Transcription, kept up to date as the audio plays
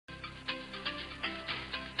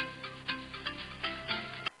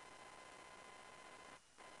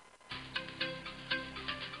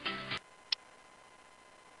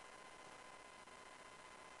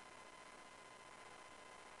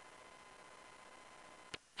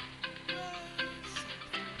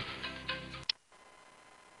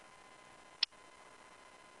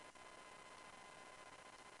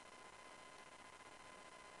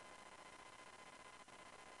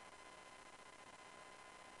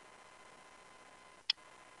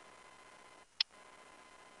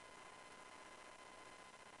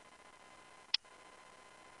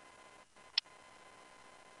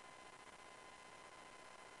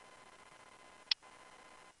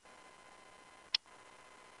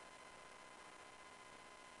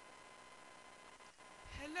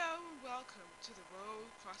Welcome to the road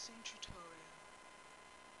crossing tutorial.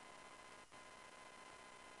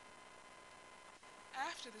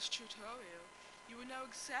 After this tutorial, you will know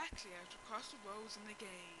exactly how to cross the roads in the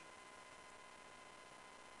game.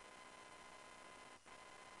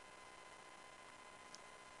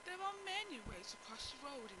 There are many ways to cross the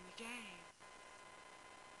road in the game.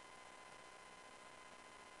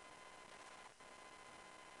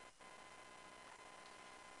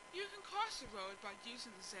 You can cross the road by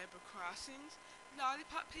using the zebra crossings,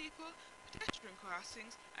 lollipop people, pedestrian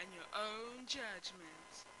crossings, and your own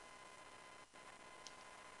judgment.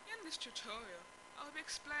 In this tutorial, I will be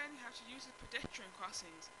explaining how to use the pedestrian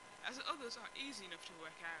crossings, as the others are easy enough to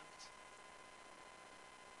work out.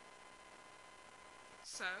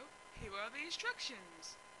 So, here are the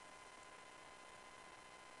instructions.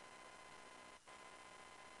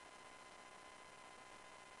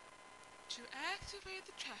 To activate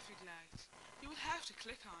the traffic light, you will have to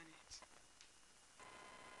click on it.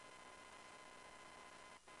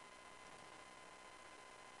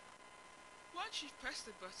 Once you've pressed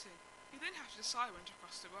the button, you then have to decide when to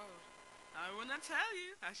cross the road. I will not tell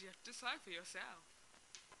you, as you have to decide for yourself.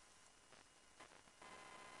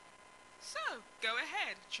 So, go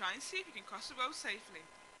ahead, try and see if you can cross the road safely.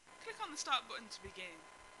 Click on the start button to begin.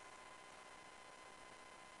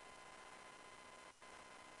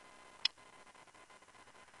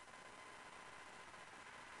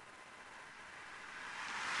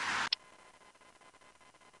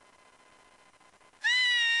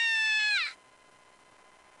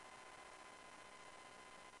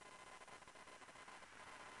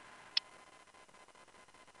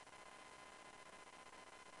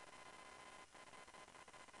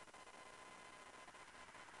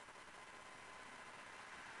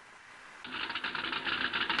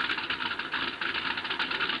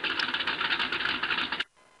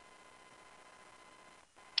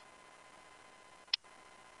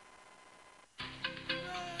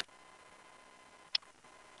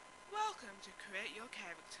 Welcome to create your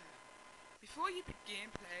character. Before you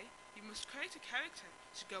begin play, you must create a character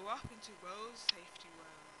to go off into RoadSafety Vid.